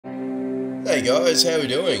Hey guys, how are we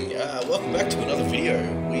doing? Welcome back to another video.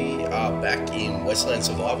 We are back in Westland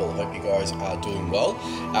Survival. Hope you guys are doing well.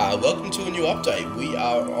 Welcome to a new update. We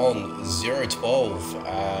are on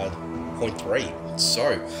 0.12.3.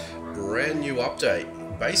 So, brand new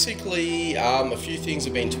update. Basically, a few things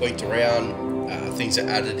have been tweaked around. Things are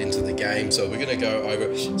added into the game. So we're going to go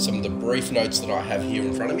over some of the brief notes that I have here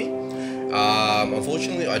in front of me.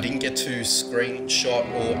 Unfortunately, I didn't get to screenshot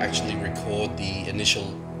or actually record the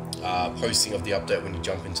initial posting of the update when you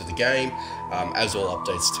jump into the game, as all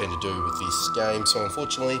updates tend to do with this game. So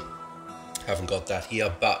unfortunately, haven't got that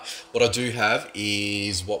here. But what I do have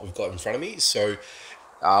is what we've got in front of me. So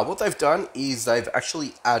what they've done is they've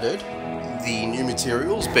actually added the new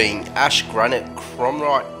materials, being ash, granite,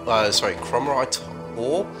 chromite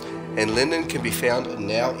ore, and linden can be found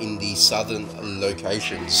now in the southern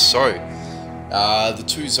locations. So the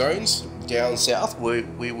two zones down south,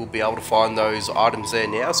 we will be able to find those items there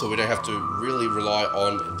now, so we don't have to really rely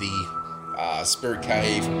on the spirit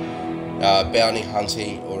cave, bounty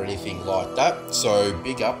hunting or anything like that. So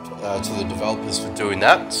big up to the developers for doing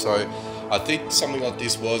that. So I think something like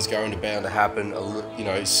this was going to bound to happen,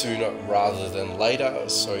 sooner rather than later.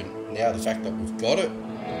 So now the fact that we've got it,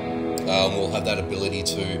 we'll have that ability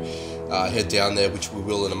to head down there, which we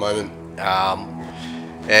will in a moment.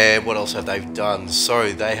 And what else have they done?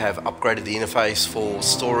 So they have upgraded the interface for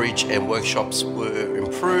storage, and workshops were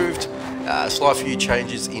improved. Slight few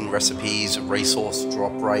changes in recipes, resource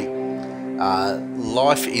drop rate.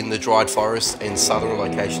 Life in the dried forest and southern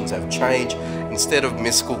locations have changed. Instead of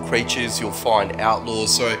mystical creatures, you'll find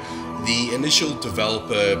outlaws. So the initial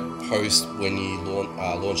developer post when you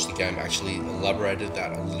launched the game actually elaborated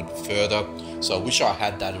that a little bit further. So I wish I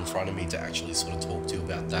had that in front of me to actually sort of talk to you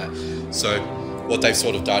about that. So what they've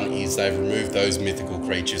sort of done is they've removed those mythical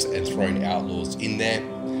creatures and thrown outlaws in there.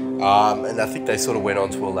 And I think they sort of went on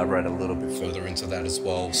to elaborate a little bit further into that as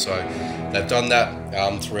well. So they've done that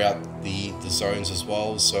throughout the zones as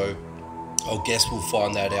well. So I guess we'll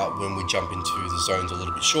find that out when we jump into the zones a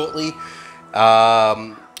little bit shortly.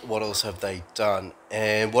 What else have they done?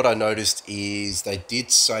 And what I noticed is they did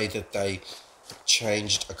say that they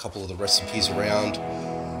changed a couple of the recipes around.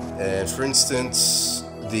 And for instance,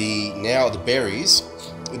 the berries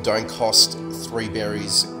don't cost 3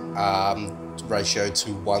 berries ratio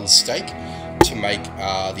to 1 steak to make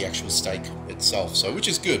the actual steak itself. So which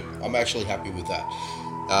is good. I'm actually happy with that.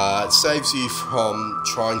 It saves you from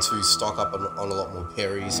trying to stock up on a lot more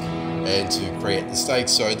berries and to create the steak.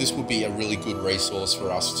 So this would be a really good resource for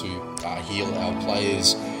us to heal our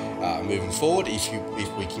players moving forward if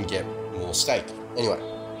we can get more steak. Anyway,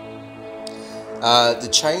 the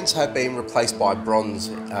chains have been replaced by bronze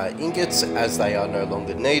ingots as they are no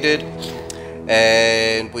longer needed.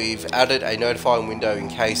 And we've added a notifying window in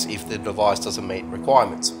case if the device doesn't meet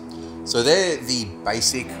requirements. So they're the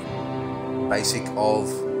basic of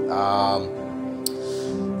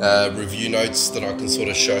review notes that I can sort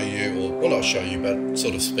of show you, or well, not show you, but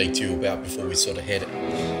sort of speak to you about before we sort of head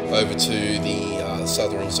over to the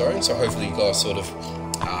southern zone. So hopefully you guys sort of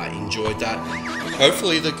enjoyed that.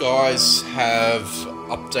 Hopefully the guys have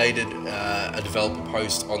updated a developer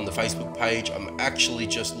post on the Facebook page. I'm actually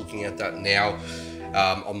just looking at that now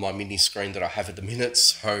on my mini screen that I have at the minute.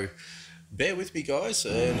 So bear with me, guys,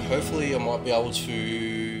 and hopefully I might be able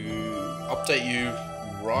to update you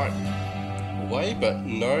right away, but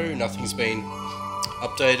no, nothing's been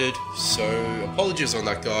updated, so apologies on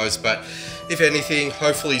that, guys. But if anything,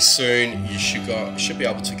 hopefully soon you should be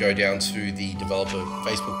able to go down to the developer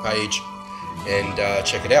Facebook page and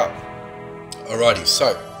check it out. Alrighty,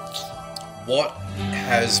 so what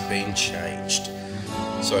has been changed?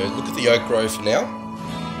 So look at the oak grove for now,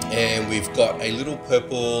 and we've got a little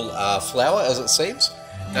purple flower, as it seems.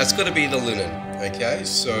 That's got to be the linen. Okay,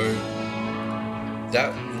 so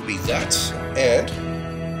that will be that, and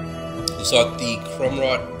looks like the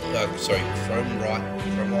chromite,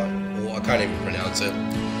 or I can't even pronounce it.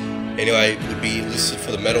 Anyway, it would be listed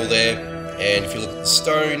for the metal there. And if you look at the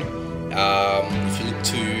stone, if you look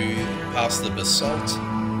to past the basalt,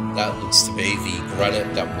 that looks to be the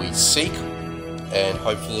granite that we seek, and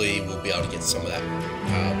hopefully we'll be able to get some of that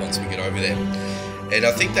once we get over there. And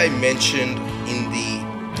I think they mentioned in the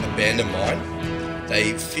abandoned mine,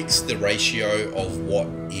 they fixed the ratio of what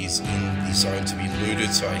is in the zone to be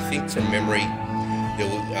looted. So I think from memory,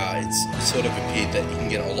 it's sort of appeared that you can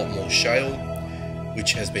get a lot more shale,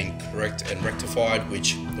 which has been correct and rectified,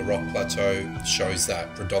 which the rock plateau shows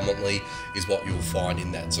that predominantly is what you'll find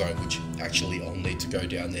in that zone, which actually I'll need to go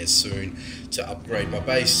down there soon to upgrade my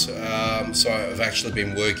base. So I've actually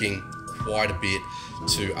been working quite a bit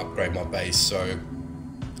to upgrade my base. So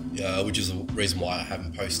which is the reason why I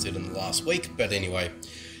haven't posted in the last week. But anyway,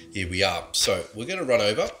 here we are. So we're going to run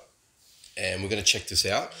over and we're going to check this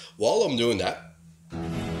out. While I'm doing that,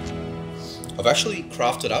 I've actually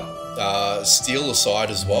crafted up steel aside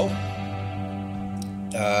as well.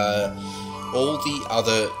 All the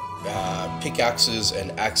other pickaxes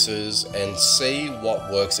and axes, and see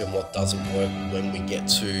what works and what doesn't work when we get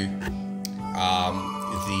to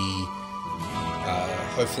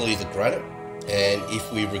hopefully the granite, and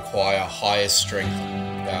if we require higher strength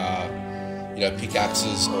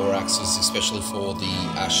pickaxes or axes, especially for the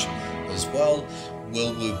ash as well,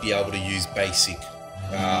 will we be able to use basic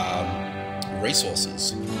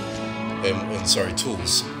resources and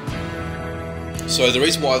tools. So the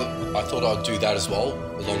reason why I thought I'd do that as well,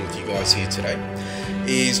 along with you guys here today,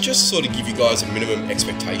 is just sort of give you guys a minimum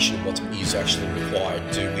expectation of what is actually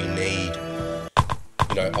required. Do we need,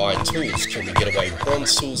 iron tools? Can we get away with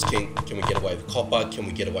bronze tools? Can we get away with copper? Can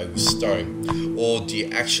we get away with stone? Or do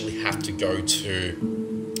you actually have to go to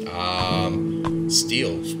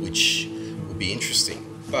steel, which would be interesting.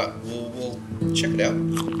 But we'll check it out,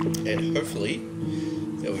 and hopefully,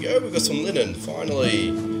 there we go, we've got some linen, finally.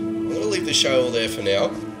 I'm going to leave the show there for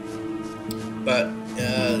now, but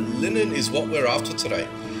linen is what we're after today.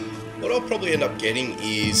 What I'll probably end up getting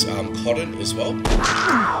is cotton as well,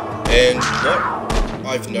 and what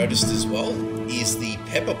I've noticed as well is the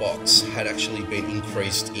pepper box had actually been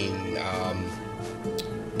increased in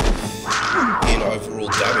overall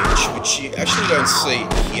damage, which you actually don't see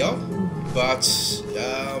here, but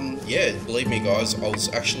yeah, believe me guys, I was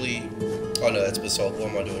actually, oh no, that's basalt. What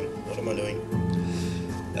am I doing?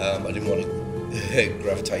 I didn't want to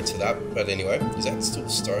gravitate to that, but anyway, is that still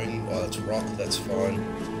stone? Oh, that's rock, that's fine.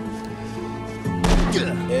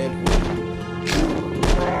 And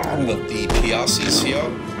we've got the PRCs here.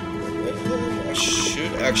 I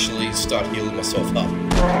should actually start healing myself up.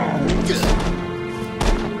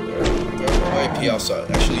 PRC,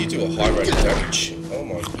 actually you do a high rate of damage. Oh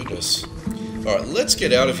my goodness. Alright, let's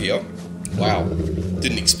get out of here. Wow,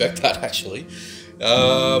 didn't expect that actually.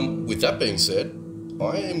 With that being said,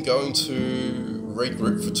 I am going to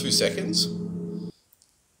regroup for 2 seconds.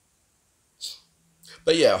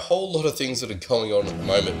 But yeah, a whole lot of things that are going on at the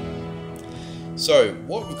moment. So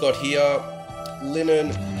what we've got here,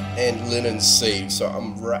 linen and linen seed. So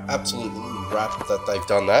I'm absolutely wrapped that they've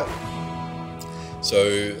done that. So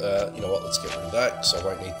you know what, let's get rid of that because I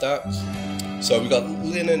won't need that. So we've got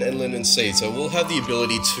linen and linen seed. So we'll have the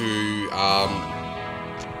ability to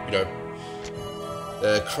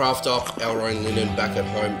craft up our own linen back at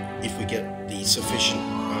home if we get the sufficient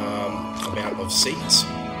amount of seeds.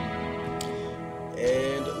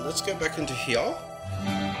 And let's go back into here.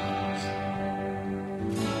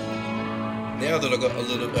 Now that I've got a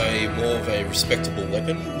little more of a respectable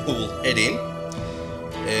weapon, we'll head in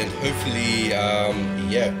and hopefully,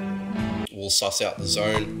 yeah, we'll suss out the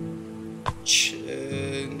zone.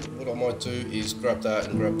 And what I might do is grab that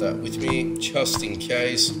and grab that with me, just in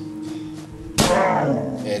case.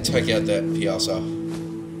 And take out that piazza.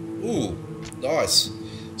 Ooh, nice.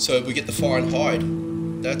 So we get the fine hide.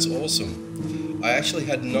 That's awesome. I actually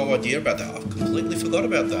had no idea about that. I've completely forgot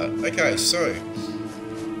about that. Okay, so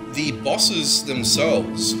the bosses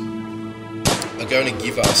themselves are going to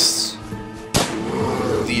give us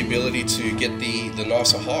the ability to get the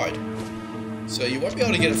nicer hide. So you won't be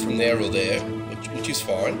able to get it from there or there, which is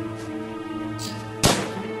fine.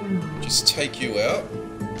 Just take you out.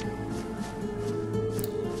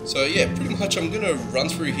 So yeah, pretty much I'm going to run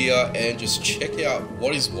through here and just check out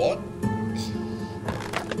what is what.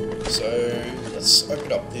 So let's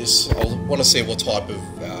open up this. I want to see what type of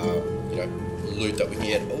loot that we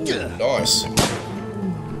get. Oh, nice.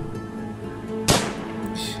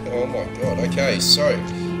 Oh my god, okay, so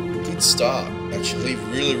good start. Actually,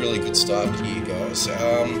 really good start here, guys.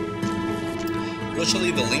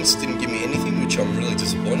 Unfortunately, the links didn't give me anything, which I'm really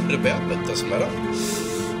disappointed about, but it doesn't matter.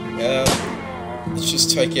 Let's just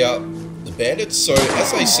take out the bandits. So,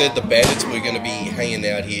 as I said, the bandits were going to be hanging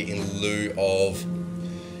out here in lieu of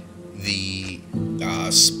the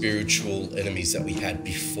spiritual enemies that we had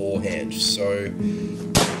beforehand. So,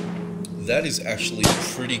 that is actually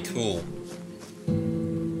pretty cool.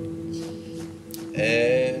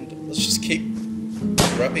 And let's just keep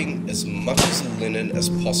grabbing as much as the linen as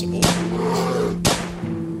possible.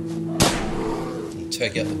 And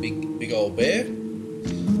take out the big old bear.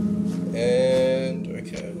 And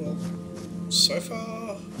okay, well, so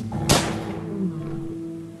far,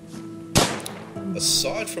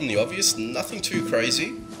 aside from the obvious, nothing too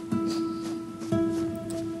crazy.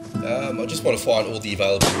 I just want to find all the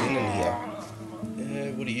available linen here.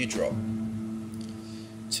 What do you drop?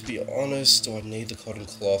 To be honest, do I need the cotton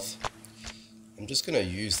cloth? I'm just going to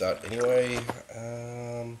use that anyway.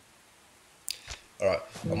 Alright,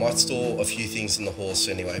 I might store a few things in the horse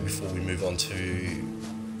anyway before we move on to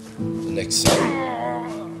the next zone.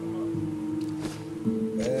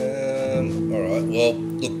 Alright, well,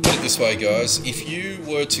 look, put it this way, guys. If you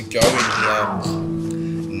were to go in here,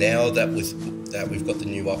 now that we've got the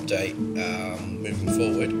new update moving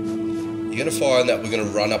forward, you're going to find that we're going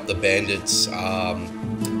to run up the bandits'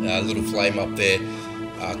 little flame up there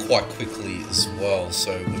quite quickly as well,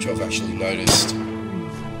 so which I've actually noticed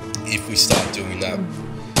if we start doing that.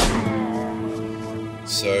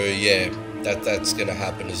 So yeah, that's going to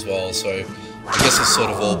happen as well. So I guess it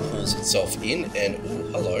sort of all pulls itself in. And oh,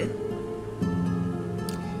 hello.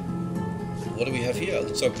 What do we have here?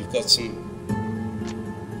 Looks like we've got some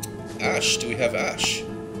ash. Do we have ash?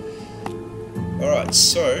 Alright,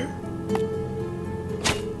 so...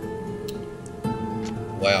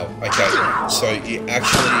 Wow, okay. So you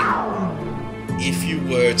actually, if you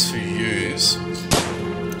were to use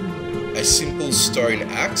a simple stone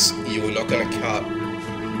axe, you are not going to cut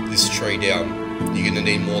this tree down. You're going to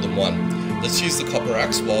need more than one. Let's use the copper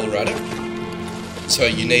axe while we're at it. So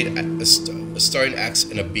you need a stone axe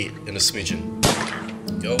and a bit and a smidgen.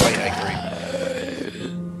 Go away, Acre.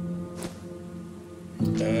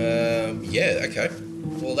 Yeah, okay.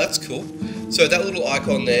 Well, that's cool. So that little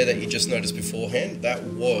icon there that you just noticed beforehand, that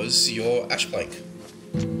was your ash plank.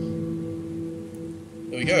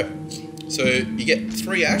 There we go. So you get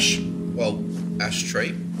 3 ash, well, ash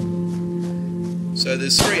tree. So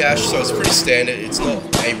there's 3 ash, so it's pretty standard. It's not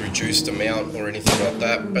a reduced amount or anything like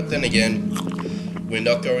that. But then again, we're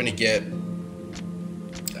not going to get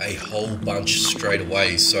a whole bunch straight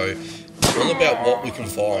away. So it's all about what we can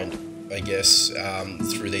find, I guess,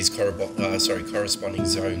 through these corresponding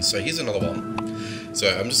zones. So here's another one. So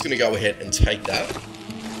I'm just going to go ahead and take that.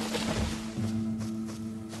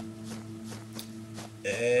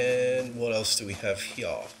 And what else do we have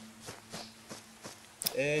here?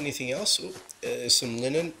 Anything else? Oh, some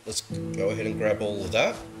linen. Let's go ahead and grab all of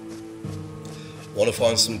that. Want to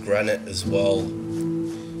find some granite as well.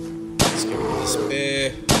 Let's get rid of this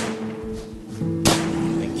bear.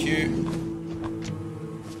 Thank you.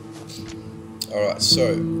 Alright, so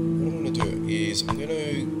what I'm going to do is I'm going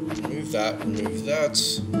to remove that.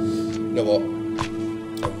 You know what?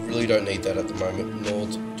 I really don't need that at the moment, nor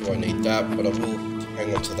do I need that, but I will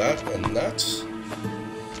hang on to that and that.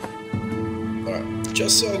 Alright,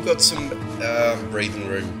 just so I've got some breathing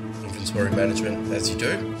room, inventory management, as you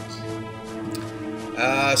do.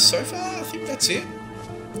 So far, I think that's it.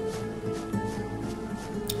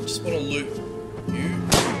 I just want to loot you.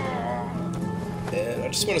 And I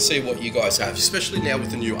just want to see what you guys have, especially now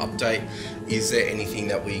with the new update. Is there anything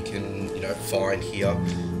that we can, you know, find here?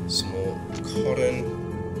 Some more cotton.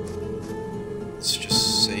 Let's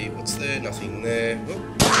just see what's there. Nothing there. Whoop.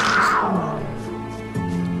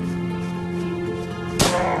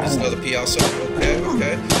 There's another PR.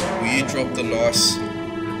 Okay. Will you drop the nice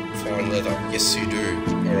fine leather? Yes, you do.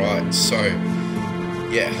 Alright, so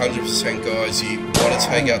yeah, 100% guys, you want to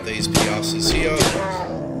take out these piastres here.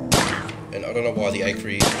 And I don't know why the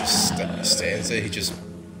Acre just stands there.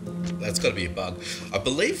 That's got to be a bug. I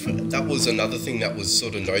believe that was another thing that was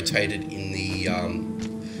sort of notated in the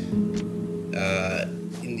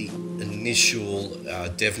initial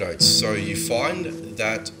dev notes. So you find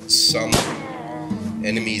that some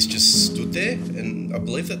enemies just stood there, and I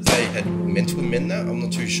believe that they had meant to amend that. I'm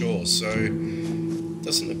not too sure. So it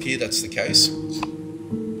doesn't appear that's the case.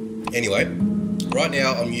 Anyway, right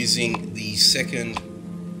now I'm using the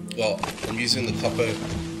I'm using the copper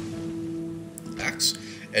axe,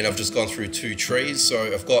 and I've just gone through 2 trees,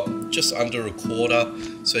 so I've got just under a quarter.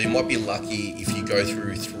 So you might be lucky if you go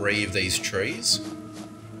through 3 of these trees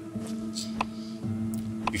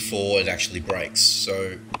before it actually breaks.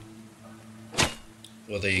 So,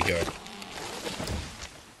 well, there you go.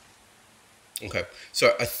 Okay,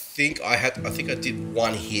 so I think I did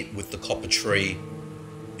 1 hit with the copper tree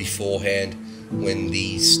beforehand when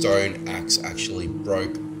the stone axe actually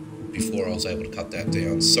broke before I was able to cut that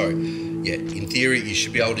down. So yeah, in theory you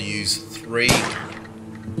should be able to use 3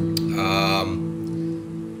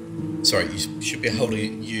 you should be able to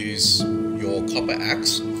use your copper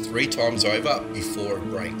axe 3 times over before it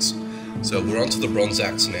breaks. So we're onto the bronze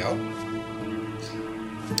axe now.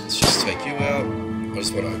 Let's just take you out. I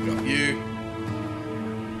just want to open up you.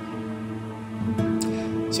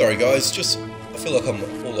 Sorry guys, I feel like I'm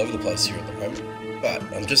all over the place here at the moment, but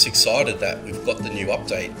I'm just excited that we've got the new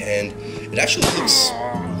update, and it actually looks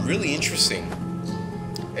really interesting,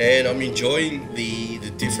 and I'm enjoying the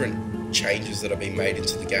different changes that have been made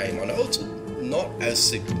into the game. I know it's not as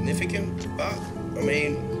significant, but I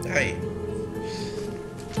mean, hey,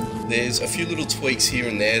 there's a few little tweaks here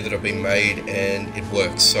and there that have been made and it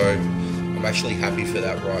works, so I'm actually happy for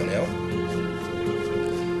that right now.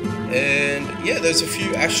 And yeah, there's a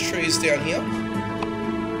few ash trees down here.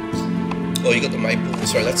 Oh, you got the maple,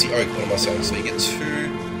 sorry, that's the oak, what am I saying? So you get 2,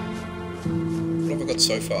 what have I got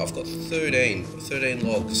so far? I've got 13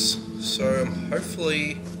 logs, so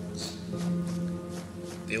hopefully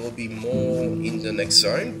there will be more in the next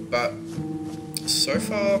zone, but so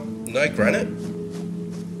far no granite,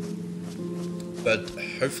 but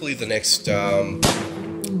hopefully the next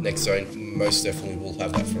next zone most definitely will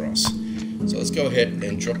have that for us. So let's go ahead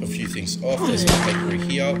and drop a few things off. There's a bakery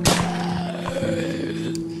here,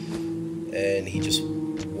 and he just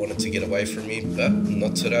wanted to get away from me, but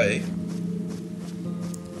not today.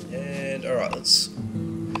 And alright, let's,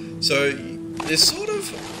 so they're sort of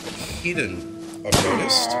hidden, I've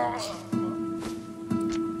noticed.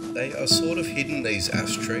 They are sort of hidden, these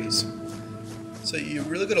ash trees. So you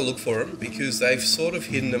really got to look for them, because they've sort of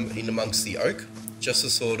hidden them in amongst the oak, just to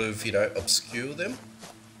sort of, you know, obscure them.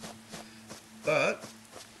 But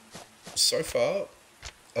so far,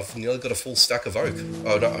 I've nearly got a full stack of oak.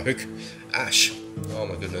 Oh, not oak, ash. Oh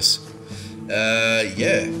my goodness.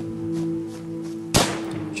 Yeah.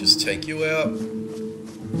 Just take you out.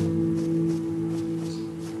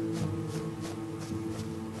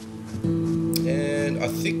 And I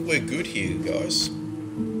think we're good here, guys.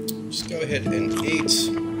 Just go ahead and eat.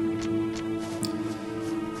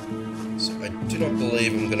 So I do not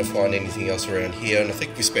believe I'm going to find anything else around here, and I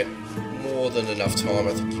think we spent more than enough time.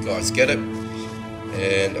 I think you guys get it.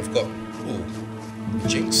 And I've got, ooh,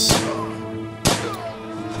 jinx.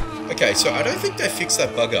 Okay, so I don't think they fixed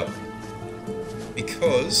that bug up,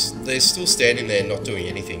 because they're still standing there not doing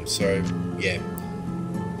anything, so yeah.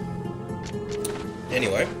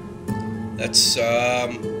 Anyway, that's,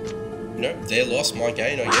 no, their loss, my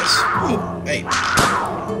gain, I guess. Oh, hey.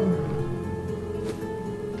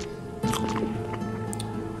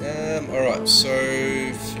 Alright, so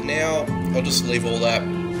for now, I'll just leave all that.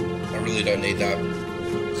 I really don't need that.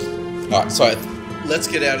 Alright, so let's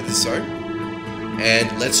get out of this zone,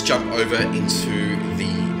 and let's jump over into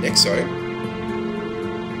the next zone.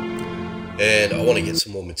 And I want to get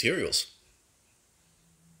some more materials.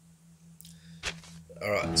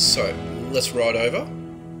 Alright, so let's ride over.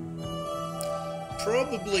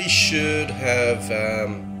 Probably should have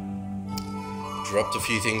dropped a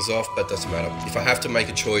few things off, but doesn't matter. If I have to make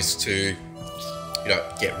a choice to, you know,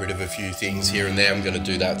 get rid of a few things here and there, I'm going to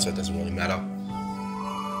do that, so it doesn't really matter.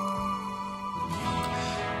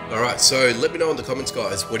 Alright, so let me know in the comments,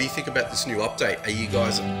 guys, what do you think about this new update? Are you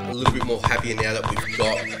guys a little bit more happier now that we've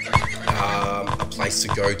got a place to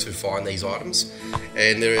go to find these items?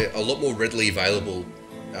 And they're a lot more readily available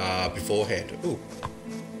beforehand. Ooh.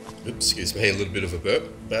 Oops, excuse me, a little bit of a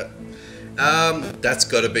burp, but that's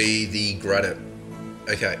got to be the granite.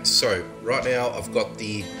 Okay, so right now I've got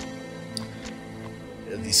the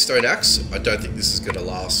stone axe. I don't think this is going to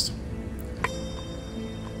last.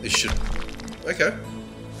 This should, okay.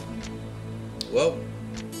 Well,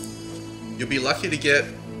 you'll be lucky to get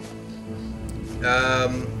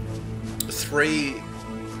 3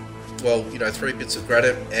 bits of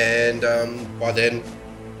granite, and by then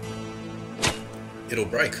it'll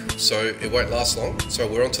break, so it won't last long. So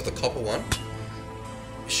we're onto the copper one.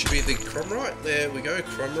 It should be the chromite. There we go,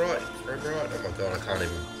 chromite. Oh my god, I can't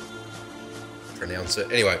even pronounce it.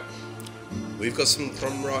 Anyway, we've got some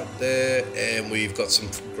chromite there, and we've got some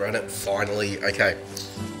granite finally. Okay,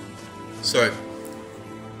 so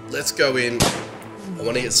let's go in. I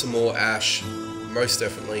want to get some more ash, most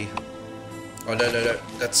definitely. Oh no,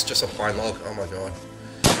 that's just a pine log. Oh my god.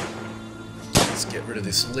 Let's get rid of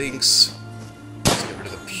this lynx. Let's get rid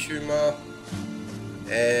of the puma,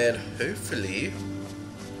 and hopefully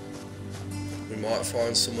we might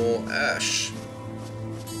find some more ash.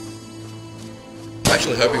 I'm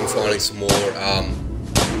actually hoping we're finding some more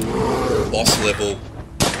boss level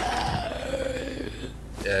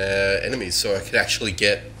enemies, so I could actually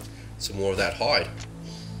get some more of that hide.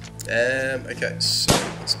 Okay, so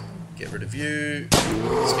let's get rid of you.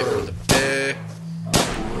 Let's get rid of the bear.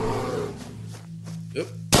 Oop.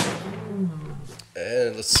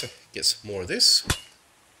 And let's get some more of this.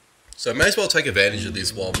 So I may as well take advantage of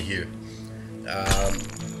this while we're here.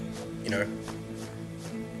 You know,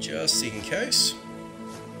 just in case.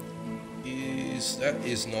 That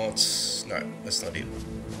is not, no, that's not it.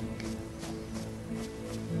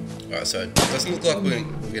 Alright, so it doesn't look like we're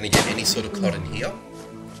going to get any sort of cotton here.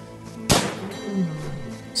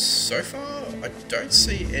 So far, I don't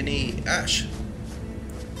see any ash,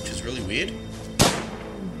 which is really weird.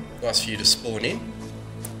 Nice for you to spawn in.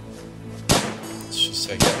 Let's just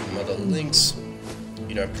take out mother links.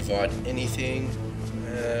 You don't provide anything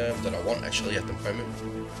that I want actually at the moment.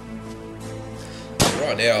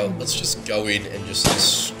 Right now, let's just go in and just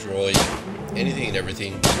destroy anything and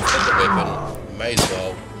everything from the weapon. May as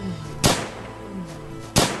well.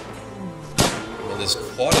 Well, there's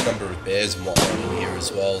quite a number of bears and whatnot in here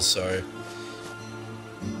as well, so...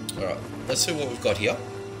 Alright, let's see what we've got here.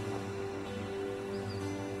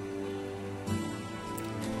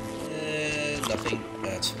 Nothing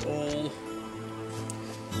at all.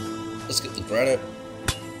 Let's get the granite.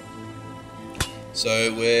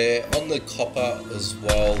 So we're on the copper as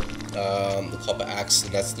well, the copper axe,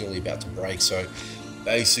 and that's nearly about to break. So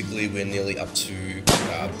basically we're nearly up to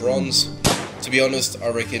bronze. To be honest, I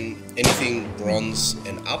reckon anything bronze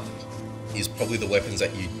and up is probably the weapons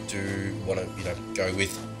that you do want to, go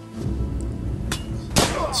with.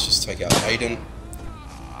 Let's just take out Aiden.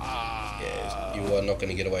 Yeah, you are not going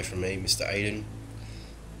to get away from me, Mr. Aiden.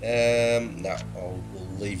 No, we'll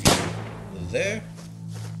leave you there.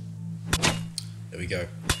 There we go.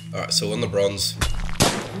 Alright, so on the bronze.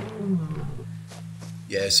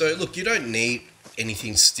 Yeah, so look, you don't need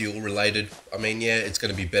anything steel related. I mean, yeah, it's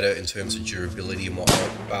going to be better in terms of durability and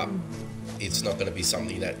whatnot, but it's not going to be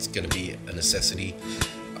something that's going to be a necessity.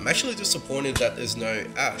 I'm actually disappointed that there's no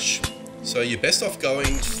ash. So you're best off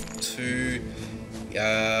going to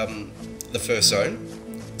the first zone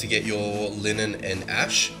to get your linen and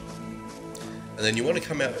ash. And then you want to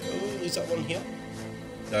come out... Oh, is that one here?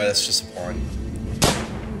 No, that's just a pine.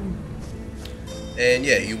 And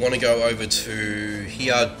yeah, you want to go over to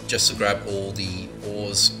here just to grab all the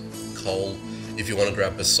ores, coal. If you want to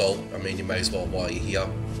grab basalt, I mean, you may as well while you're here.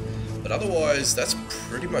 But otherwise, that's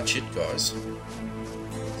pretty much it, guys.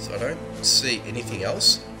 So I don't see anything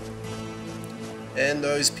else. And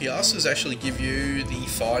those piastres actually give you the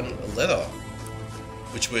fine leather,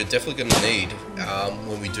 which we're definitely going to need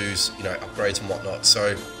when we do, upgrades and whatnot.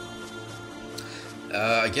 So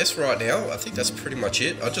I guess right now, I think that's pretty much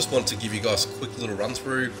it. I just wanted to give you guys a quick little run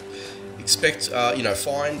through. Expect,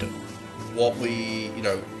 find what we,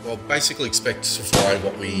 basically expect to find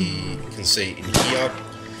what we can see in here.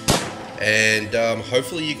 And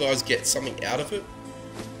hopefully you guys get something out of it.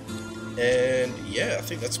 And yeah, I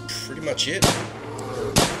think that's pretty much it.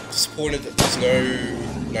 Disappointed that there's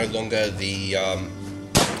no longer the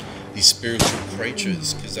spiritual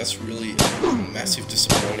creatures, because that's really a massive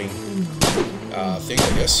disappointing thing,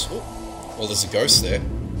 I guess. Oh, well, there's a ghost there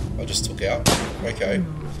I just took out. Okay,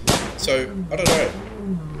 so I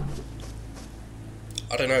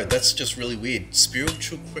don't know, that's just really weird.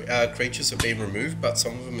 Spiritual creatures have been removed, but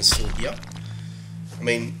some of them are still here. I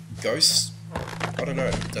mean, ghosts, I don't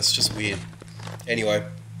know, that's just weird. Anyway,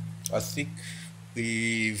 I think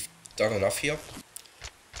we've done enough here.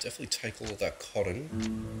 Definitely take all of that cotton.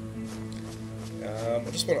 I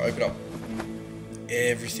just want to open up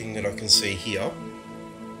everything that I can see here.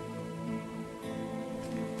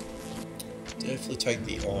 Definitely take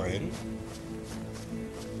the iron.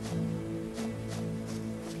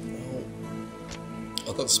 Oh,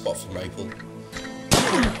 I've got a spot for maple.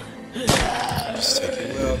 Just take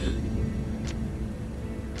it out.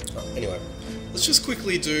 Oh, anyway, let's just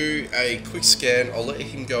quickly do a quick scan. I'll let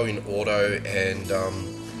him go in auto and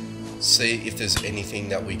see if there's anything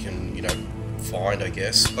that we can, find, I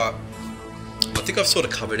guess. But I think I've sort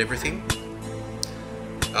of covered everything.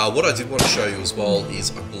 What I did want to show you as well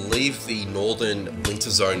is I believe the northern winter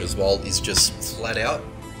zone as well is just flat out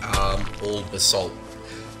all basalt.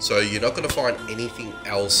 So you're not going to find anything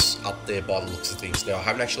else up there by the looks of things. Now, I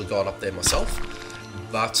haven't actually gone up there myself,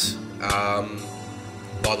 but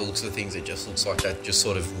by the looks of things, it just looks like that just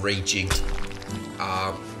sort of rejigged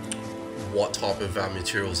what type of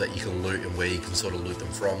materials that you can loot and where you can sort of loot them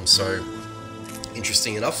from. So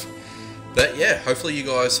interesting enough. But yeah, hopefully you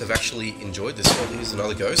guys have actually enjoyed this one. Here's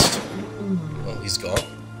another ghost. Well, he's gone.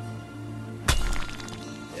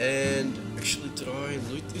 And actually, did I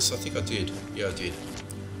loot this? I think I did. Yeah, I did.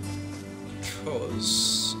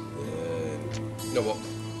 Because you know what?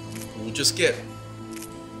 We'll just get,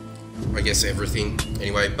 I guess, everything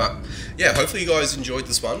anyway. But yeah, hopefully you guys enjoyed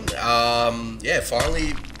this one. Yeah,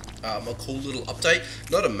 finally a cool little update.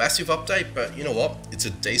 Not a massive update, but you know what? It's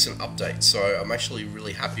a decent update. So I'm actually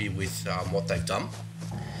really happy with what they've done.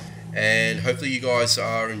 And hopefully you guys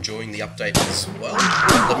are enjoying the update as well.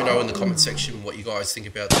 Let me know in the comment section what you guys think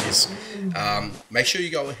about this. Make sure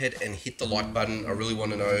you go ahead and hit the like button. I really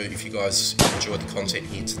want to know if you guys enjoyed the content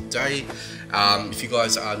here today. If you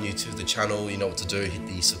guys are new to the channel, you know what to do. Hit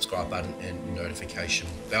the subscribe button and notification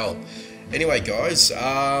bell. Anyway, guys,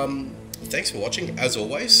 Thanks for watching as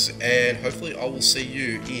always, and hopefully I will see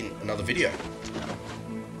you in another video.